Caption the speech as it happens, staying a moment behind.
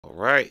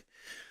Alright,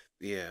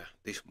 yeah,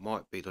 this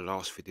might be the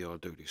last video I'll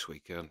do this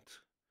weekend.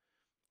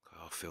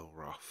 I feel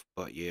rough,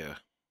 but yeah.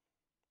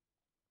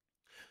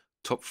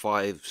 Top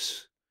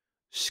fives,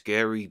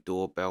 scary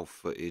doorbell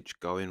footage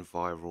going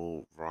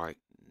viral right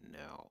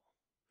now.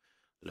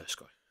 Let's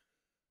go.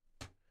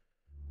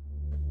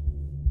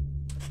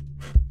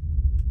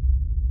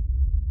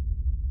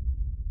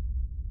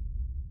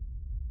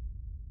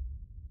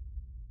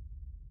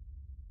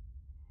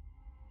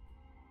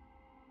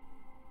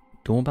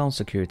 Doorbell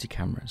security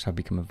cameras have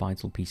become a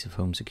vital piece of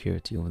home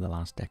security over the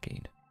last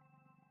decade.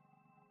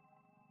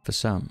 For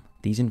some,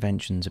 these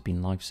inventions have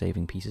been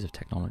life-saving pieces of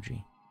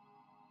technology.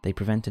 They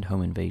prevented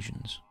home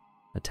invasions,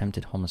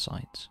 attempted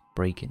homicides,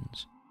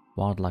 break-ins,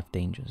 wildlife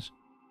dangers,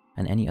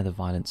 and any other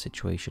violent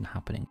situation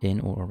happening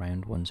in or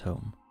around one's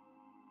home.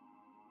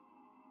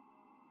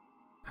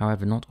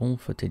 However, not all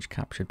footage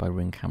captured by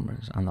Ring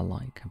cameras and the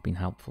like have been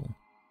helpful.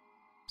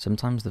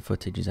 Sometimes the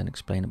footage is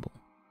unexplainable,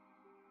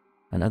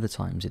 and other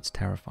times it's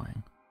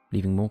terrifying,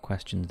 leaving more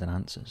questions than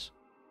answers.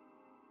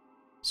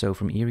 So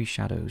from eerie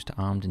shadows to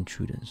armed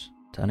intruders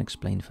to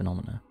unexplained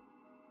phenomena,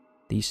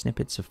 these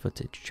snippets of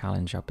footage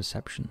challenge our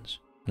perceptions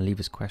and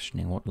leave us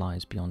questioning what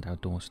lies beyond our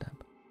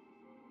doorstep.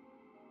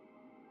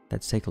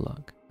 Let's take a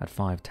look at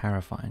 5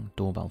 terrifying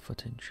doorbell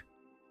footage.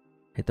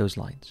 Hit those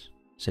lights,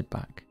 sit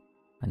back,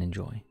 and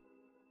enjoy.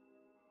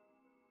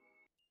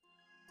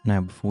 Now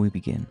before we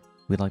begin,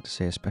 we'd like to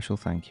say a special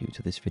thank you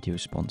to this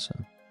video's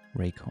sponsor,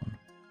 Raycon.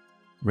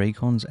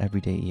 Raycon's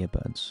everyday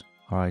earbuds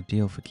are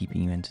ideal for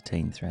keeping you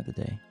entertained throughout the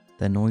day.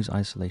 Their noise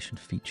isolation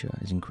feature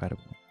is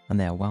incredible, and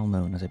they are well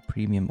known as a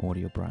premium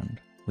audio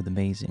brand with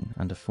amazing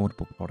and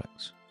affordable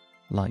products,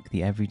 like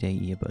the everyday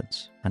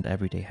earbuds and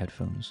everyday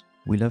headphones.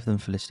 We love them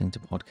for listening to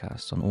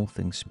podcasts on all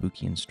things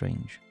spooky and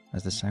strange,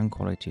 as the sound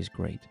quality is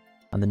great,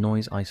 and the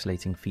noise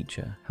isolating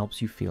feature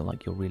helps you feel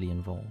like you're really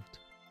involved.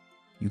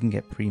 You can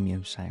get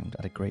premium sound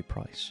at a great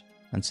price,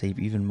 and save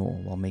even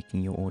more while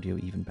making your audio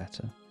even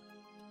better.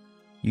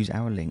 Use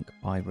our link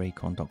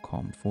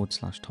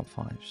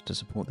buyraycon.com/top5s to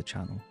support the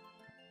channel.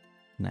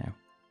 Now,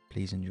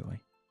 please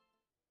enjoy.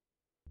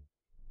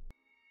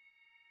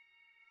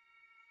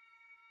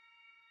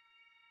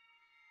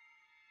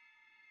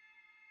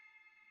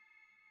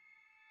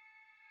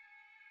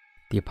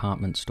 The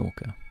Apartment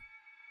Stalker.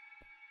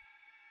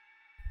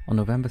 On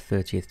November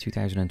 30th,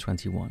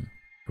 2021,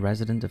 a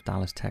resident of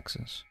Dallas,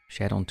 Texas,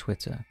 shared on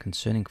Twitter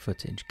concerning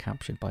footage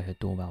captured by her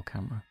doorbell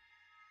camera.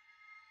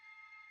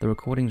 The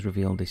recordings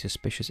revealed a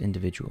suspicious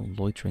individual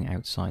loitering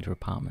outside her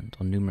apartment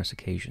on numerous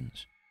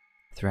occasions,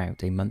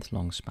 throughout a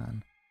month-long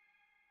span.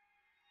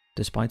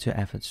 Despite her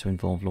efforts to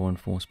involve law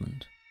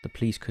enforcement, the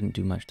police couldn't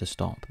do much to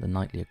stop the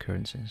nightly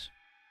occurrences.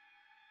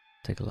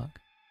 Take a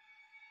look.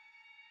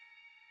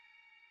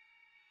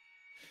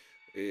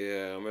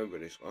 Yeah, I remember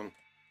this one.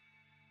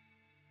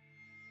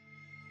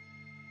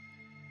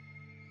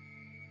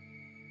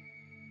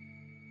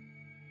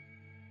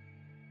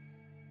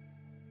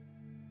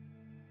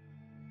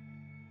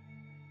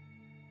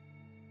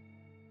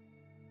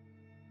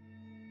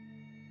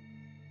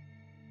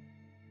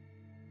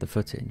 The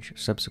footage,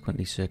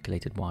 subsequently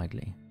circulated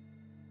widely,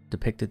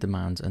 depicted the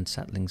man's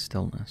unsettling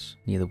stillness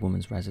near the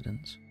woman's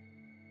residence,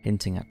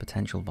 hinting at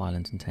potential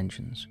violent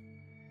intentions.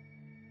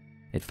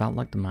 It felt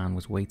like the man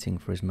was waiting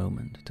for his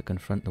moment to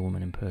confront the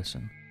woman in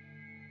person.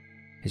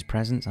 His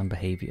presence and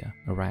behaviour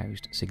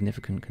aroused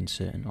significant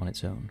concern on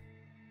its own,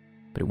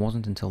 but it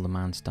wasn't until the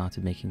man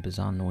started making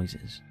bizarre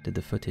noises did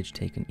the footage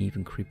take an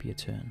even creepier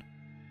turn.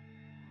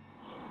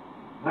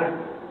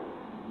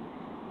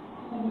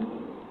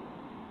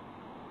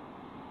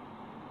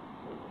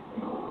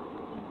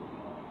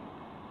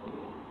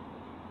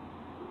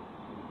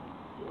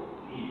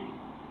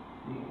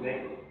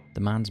 The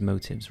man's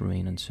motives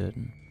remain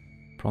uncertain,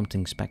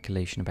 prompting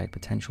speculation about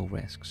potential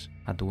risks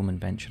had the woman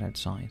ventured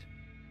outside.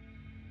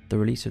 The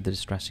release of the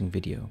distressing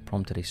video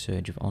prompted a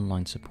surge of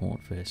online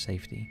support for her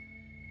safety,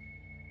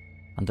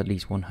 and at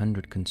least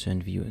 100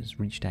 concerned viewers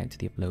reached out to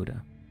the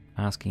uploader,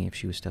 asking if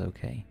she was still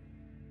okay.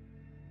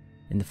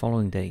 In the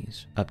following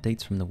days,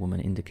 updates from the woman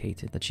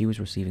indicated that she was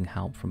receiving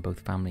help from both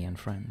family and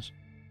friends,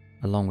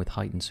 along with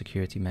heightened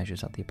security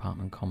measures at the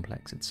apartment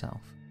complex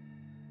itself.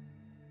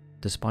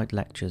 Despite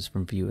lectures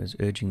from viewers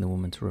urging the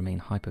woman to remain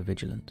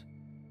hyper-vigilant,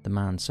 the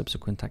man's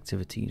subsequent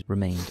activities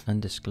remained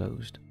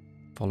undisclosed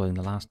following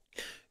the last...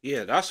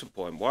 Yeah, that's the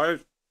point. Why,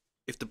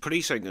 if the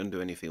police ain't going to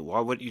do anything,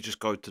 why wouldn't you just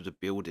go to the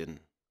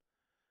building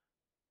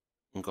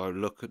and go,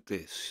 look at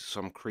this,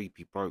 some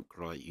creepy bloke,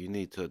 like, you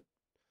need to,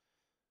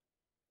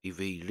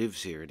 either he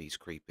lives here and he's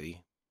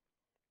creepy,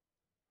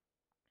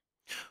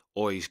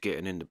 or he's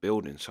getting in the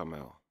building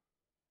somehow.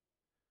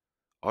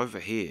 Over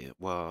here,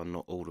 well,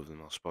 not all of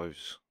them, I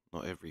suppose.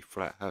 Not every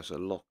flat has a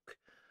lock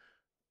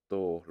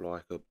door,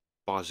 like a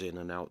buzz in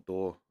and out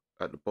door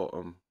at the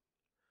bottom.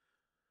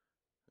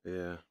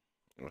 Yeah,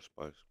 I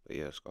suppose. But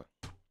yeah, let's go.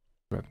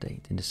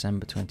 update in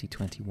December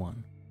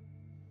 2021,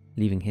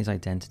 leaving his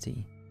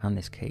identity and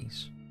this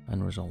case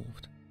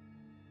unresolved.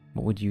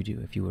 What would you do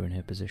if you were in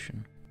her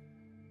position?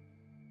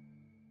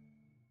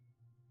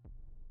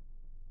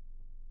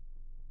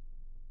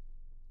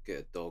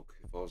 get a dog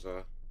if I was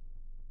her.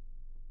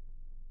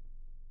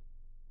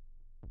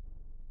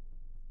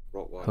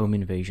 Rottweiler. Home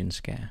invasion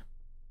scare.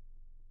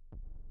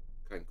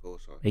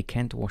 A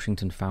Kent,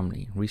 Washington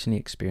family recently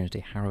experienced a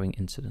harrowing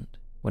incident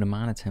when a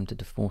man attempted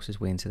to force his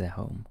way into their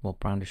home while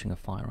brandishing a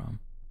firearm.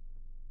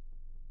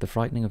 The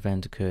frightening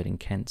event occurred in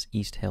Kent's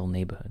East Hill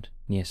neighborhood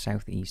near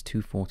Southeast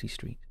 240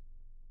 Street.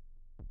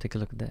 Take a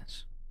look at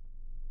this.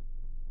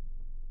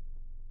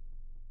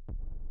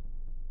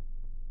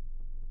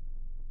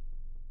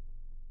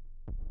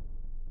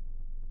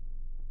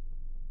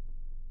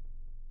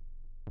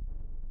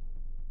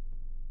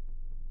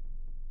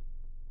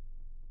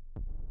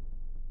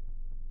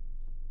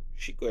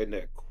 She got in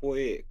there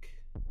quick.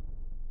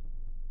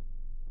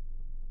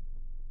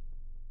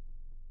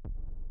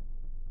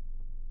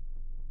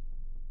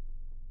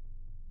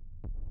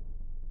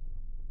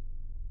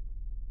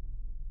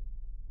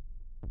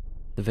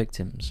 The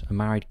victims, a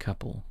married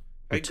couple,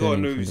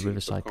 returning from the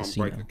Riverside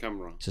Casino,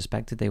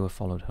 suspected they were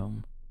followed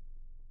home.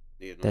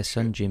 Their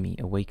son Jimmy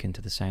awakened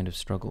to the sound of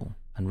struggle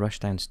and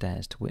rushed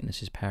downstairs to witness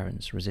his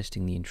parents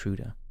resisting the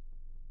intruder.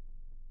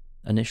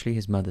 Initially,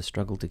 his mother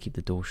struggled to keep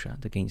the door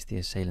shut against the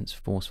assailant's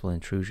forceful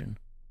intrusion,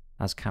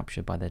 as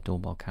captured by their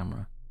doorbell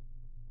camera.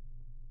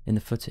 In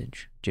the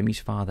footage, Jimmy's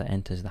father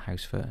enters the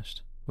house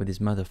first, with his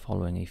mother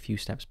following a few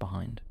steps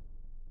behind.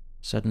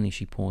 Suddenly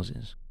she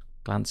pauses,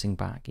 glancing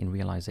back in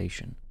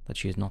realization that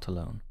she is not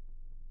alone.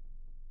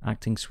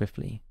 Acting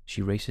swiftly,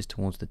 she races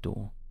towards the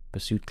door,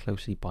 pursued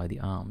closely by the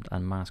armed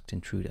and masked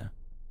intruder.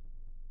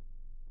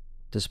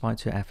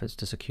 Despite her efforts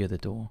to secure the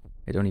door,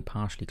 it only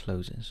partially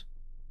closes,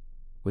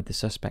 with the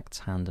suspect's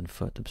hand and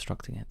foot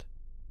obstructing it.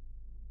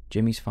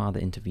 Jimmy's father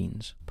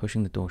intervenes,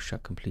 pushing the door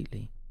shut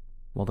completely,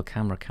 while the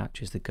camera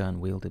catches the gun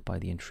wielded by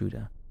the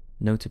intruder,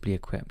 notably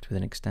equipped with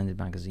an extended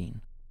magazine.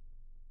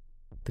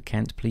 The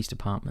Kent Police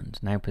Department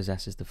now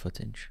possesses the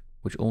footage,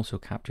 which also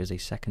captures a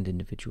second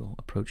individual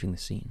approaching the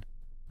scene,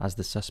 as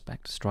the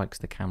suspect strikes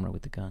the camera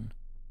with the gun.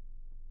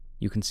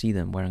 You can see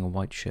them wearing a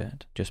white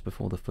shirt just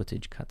before the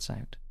footage cuts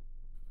out.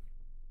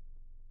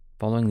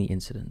 Following the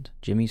incident,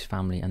 Jimmy's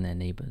family and their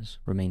neighbors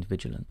remained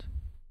vigilant,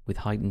 with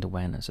heightened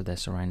awareness of their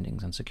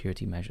surroundings and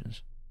security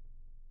measures.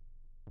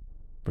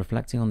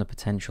 Reflecting on the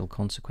potential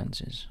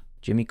consequences,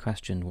 Jimmy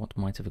questioned what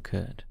might have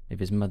occurred if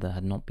his mother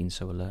had not been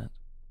so alert.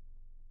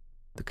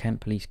 The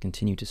Kent police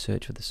continue to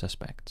search for the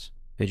suspects,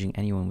 urging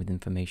anyone with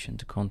information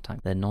to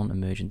contact their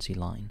non-emergency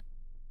line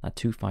at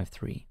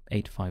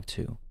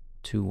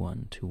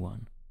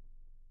 253-852-2121.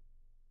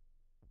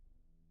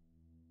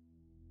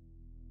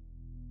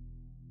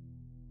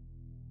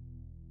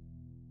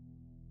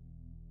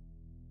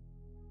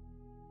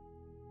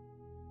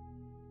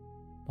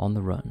 On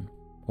the run,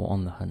 or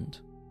on the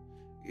hunt.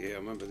 Yeah, I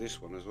remember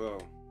this one as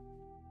well.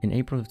 In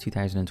April of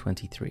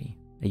 2023,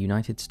 a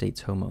United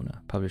States homeowner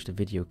published a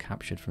video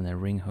captured from their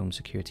Ring home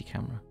security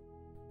camera.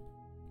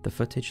 The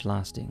footage,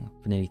 lasting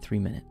for nearly 3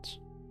 minutes,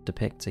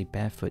 depicts a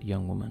barefoot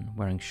young woman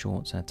wearing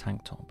shorts and a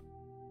tank top,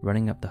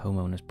 running up the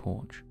homeowner's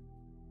porch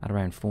at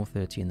around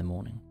 4:30 in the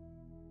morning.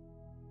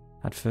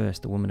 At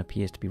first, the woman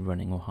appears to be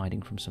running or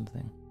hiding from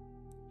something.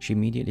 She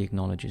immediately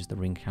acknowledges the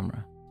Ring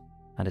camera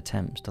and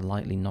attempts to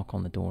lightly knock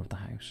on the door of the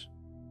house.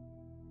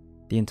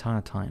 The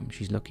entire time,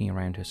 she's looking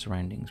around her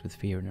surroundings with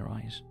fear in her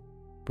eyes,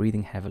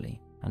 breathing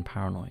heavily and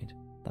paranoid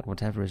that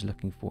whatever is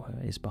looking for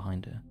her is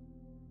behind her.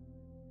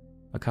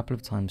 A couple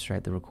of times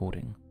throughout the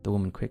recording, the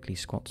woman quickly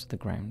squats to the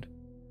ground,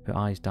 her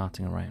eyes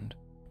darting around.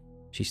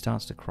 She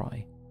starts to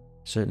cry,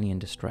 certainly in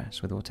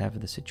distress with whatever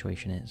the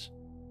situation is.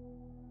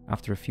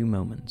 After a few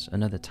moments,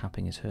 another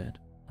tapping is heard,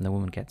 and the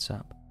woman gets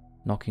up,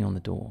 knocking on the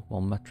door while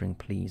muttering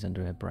pleas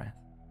under her breath.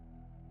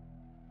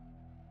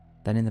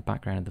 Then in the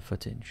background of the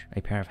footage,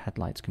 a pair of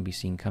headlights can be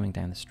seen coming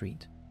down the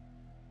street.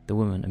 The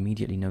woman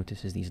immediately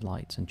notices these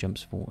lights and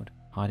jumps forward,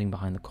 hiding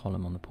behind the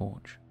column on the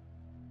porch.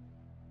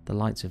 The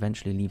lights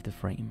eventually leave the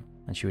frame,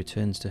 and she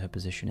returns to her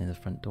position in the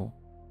front door.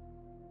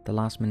 The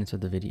last minute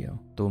of the video,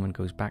 the woman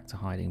goes back to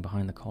hiding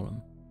behind the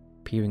column,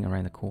 peering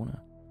around the corner,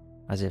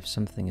 as if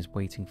something is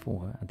waiting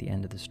for her at the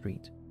end of the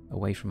street,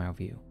 away from our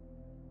view.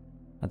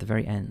 At the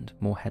very end,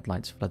 more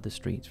headlights flood the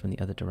streets from the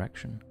other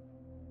direction,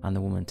 and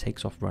the woman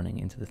takes off running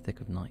into the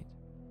thick of night.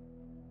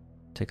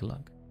 Take a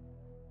look.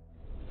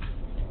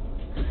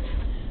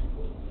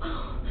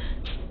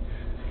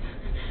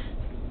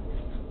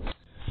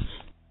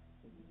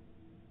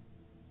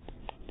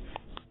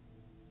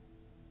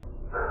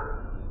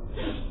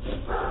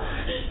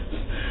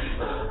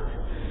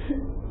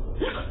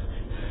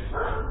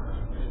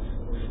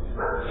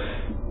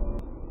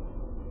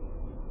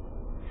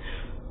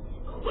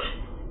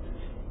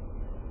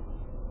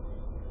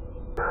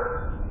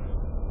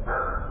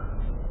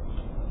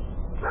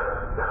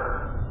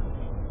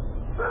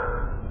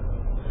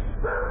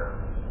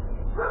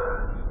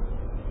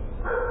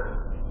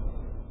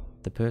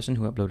 The person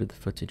who uploaded the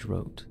footage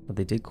wrote that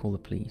they did call the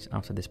police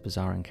after this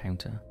bizarre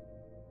encounter,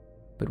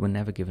 but were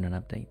never given an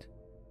update.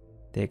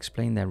 They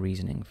explained their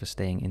reasoning for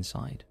staying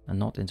inside and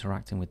not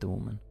interacting with the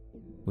woman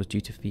was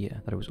due to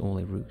fear that it was all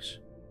a ruse.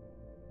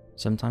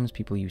 Sometimes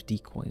people use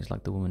decoys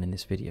like the woman in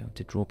this video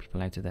to draw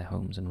people out of their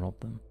homes and rob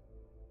them.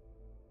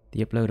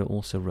 The uploader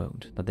also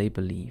wrote that they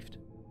believed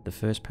the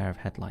first pair of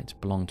headlights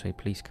belonged to a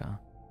police car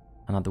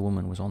and that the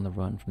woman was on the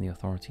run from the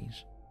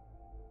authorities.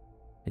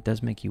 It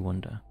does make you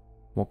wonder,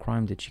 what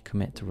crime did she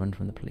commit to run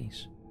from the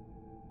police?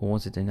 Or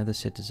was it another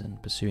citizen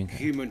pursuing her?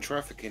 Human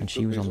trafficking. And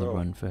she was on the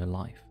run for her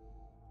life.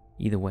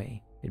 Either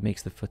way, it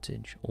makes the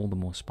footage all the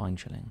more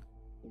spine-chilling.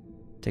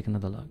 Take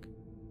another look.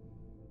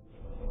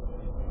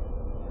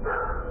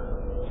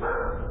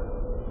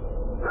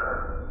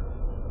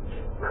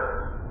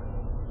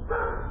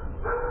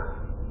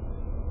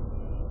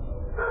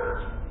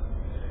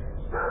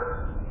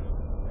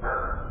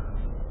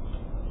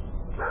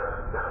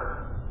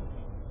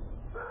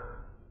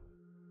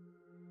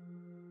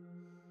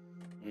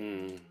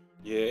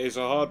 Yeah, it's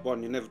a hard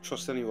one. You never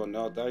trust anyone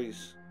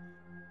nowadays.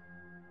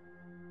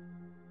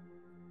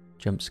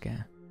 Jump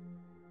scare.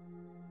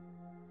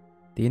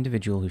 The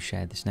individual who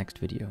shared this next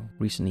video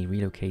recently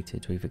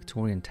relocated to a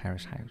Victorian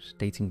terrace house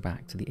dating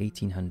back to the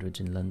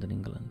 1800s in London,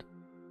 England.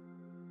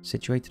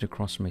 Situated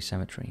across from a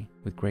cemetery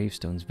with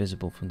gravestones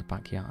visible from the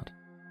backyard,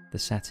 the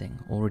setting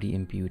already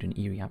imbued an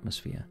eerie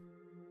atmosphere.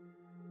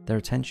 Their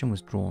attention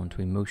was drawn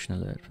to a motion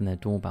alert from their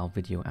Doorbell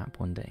video app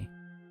one day,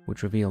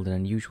 which revealed an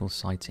unusual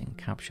sighting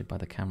captured by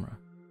the camera.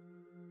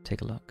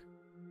 Take a look.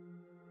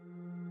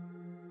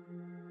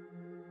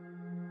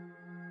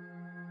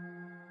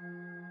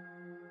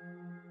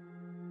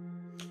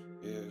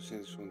 Yeah, I've seen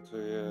this one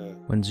too, yeah.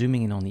 When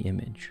zooming in on the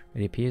image,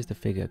 it appears the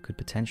figure could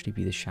potentially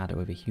be the shadow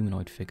of a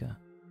humanoid figure.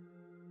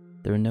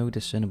 There are no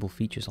discernible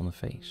features on the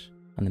face,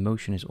 and the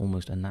motion is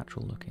almost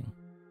unnatural looking.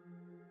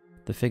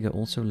 The figure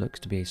also looks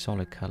to be a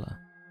solid colour,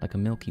 like a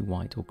milky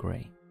white or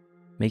grey,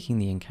 making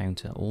the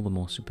encounter all the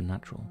more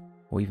supernatural,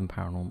 or even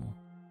paranormal.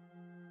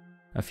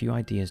 A few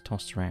ideas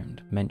tossed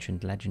around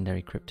mentioned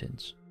legendary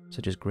cryptids,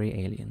 such as grey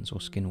aliens or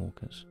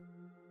skinwalkers.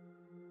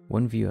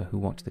 One viewer who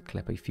watched the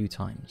clip a few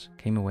times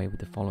came away with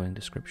the following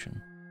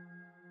description.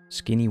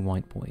 Skinny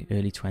white boy,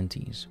 early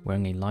 20s,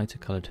 wearing a lighter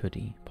coloured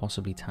hoodie,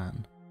 possibly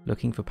tan,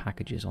 looking for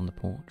packages on the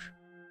porch.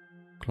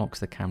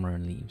 Clocks the camera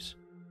and leaves.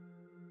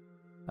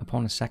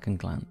 Upon a second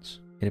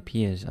glance, it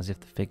appears as if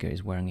the figure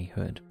is wearing a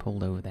hood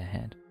pulled over their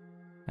head,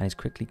 and is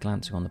quickly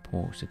glancing on the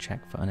porch to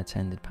check for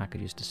unattended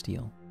packages to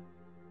steal.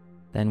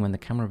 Then when the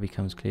camera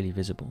becomes clearly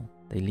visible,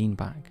 they lean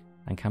back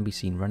and can be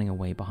seen running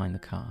away behind the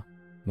car,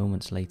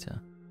 moments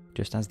later,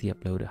 just as the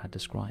uploader had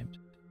described.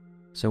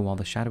 So while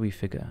the shadowy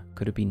figure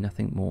could have been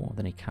nothing more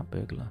than a cat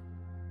burglar,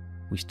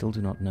 we still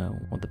do not know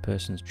what the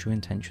person's true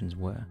intentions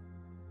were.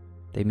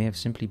 They may have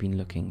simply been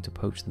looking to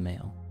poach the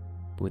mail,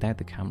 but without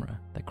the camera,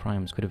 their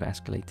crimes could have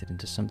escalated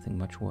into something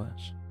much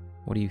worse.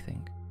 What do you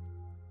think?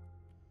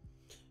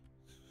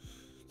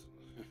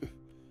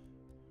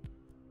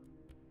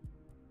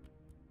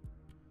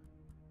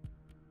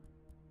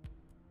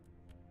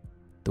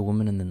 The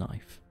woman and the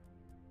knife.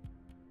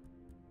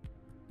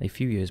 A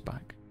few years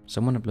back,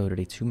 someone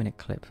uploaded a 2-minute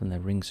clip from their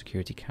Ring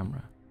security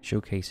camera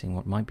showcasing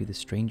what might be the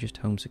strangest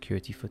home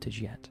security footage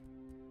yet.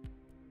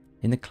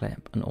 In the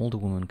clip, an older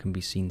woman can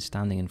be seen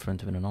standing in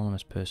front of an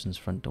anonymous person's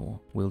front door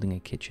wielding a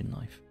kitchen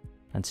knife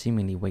and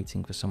seemingly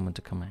waiting for someone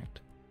to come out.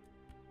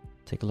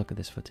 Take a look at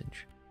this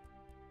footage.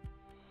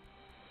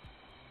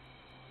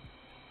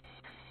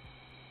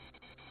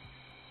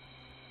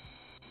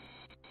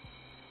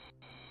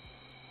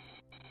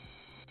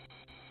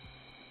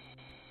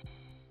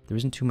 There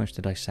isn't too much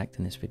to dissect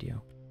in this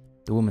video.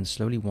 The woman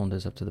slowly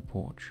wanders up to the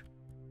porch,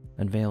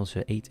 unveils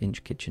her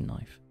 8-inch kitchen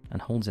knife and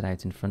holds it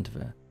out in front of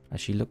her as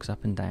she looks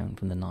up and down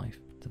from the knife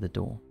to the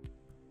door.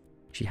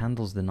 She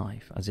handles the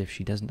knife as if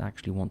she doesn't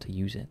actually want to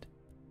use it,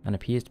 and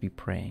appears to be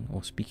praying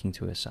or speaking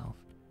to herself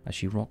as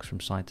she rocks from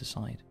side to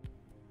side.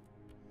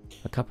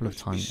 A couple of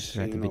times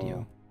throughout the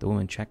video, the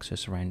woman checks her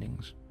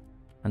surroundings,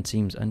 and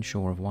seems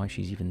unsure of why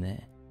she's even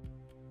there.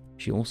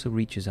 She also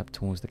reaches up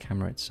towards the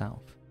camera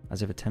itself,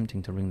 as if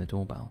attempting to ring the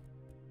doorbell,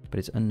 but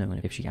it's unknown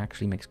if she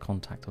actually makes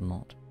contact or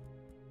not.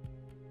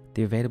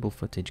 The available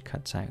footage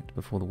cuts out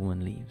before the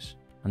woman leaves,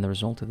 and the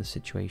result of the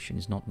situation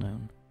is not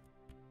known.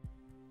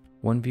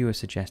 One viewer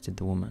suggested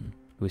the woman,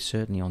 who is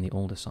certainly on the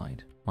older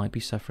side, might be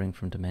suffering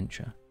from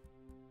dementia.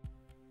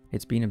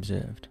 It's been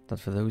observed that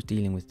for those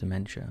dealing with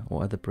dementia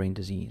or other brain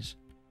disease,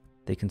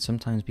 they can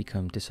sometimes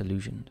become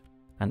disillusioned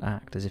and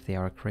act as if they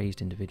are a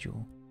crazed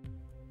individual.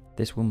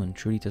 This woman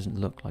truly doesn't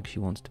look like she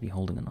wants to be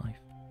holding a knife,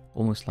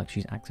 almost like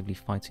she's actively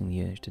fighting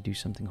the urge to do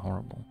something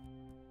horrible.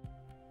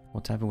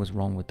 Whatever was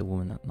wrong with the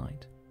woman that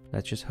night,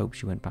 let's just hope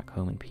she went back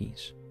home in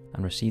peace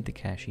and received the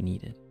care she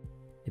needed.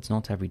 It's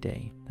not every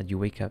day that you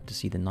wake up to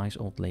see the nice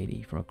old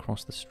lady from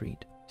across the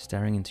street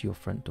staring into your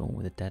front door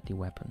with a deadly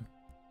weapon.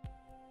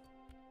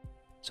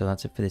 So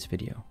that's it for this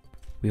video.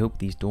 We hope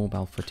these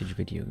doorbell footage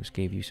videos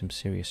gave you some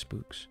serious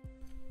spooks.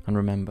 And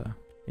remember,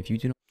 if you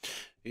do not...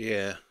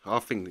 Yeah, I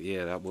think,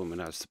 yeah, that woman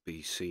has to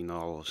be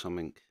senile or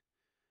something.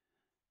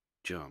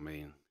 Do you know what I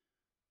mean?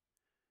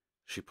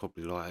 She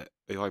probably like,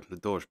 he opened the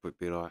door, she would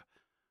be like,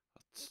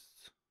 I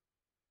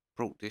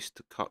brought this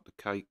to cut the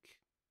cake.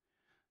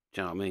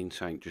 Do you know what I mean?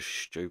 Saying just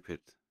stupid.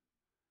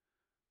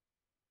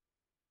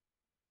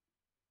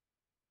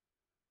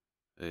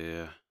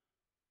 Yeah.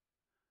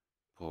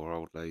 Poor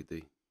old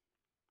lady.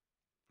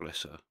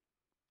 Bless her.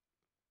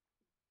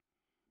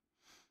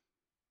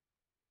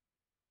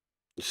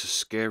 It's a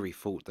scary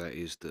thought, that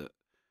is, that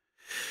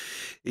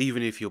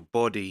even if your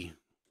body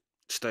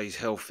stays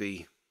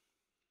healthy,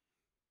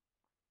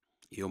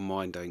 your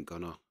mind ain't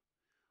gonna.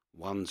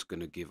 One's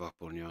gonna give up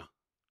on you.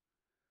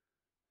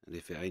 And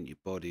if it ain't your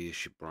body,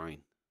 it's your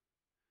brain.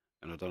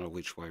 And I don't know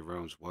which way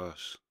round's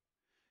worse.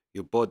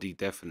 Your body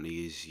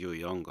definitely is you're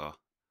younger.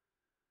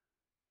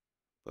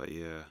 But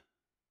yeah.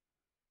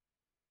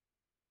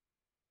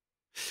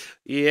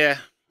 Yeah,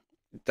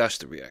 that's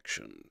the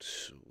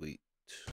reactions.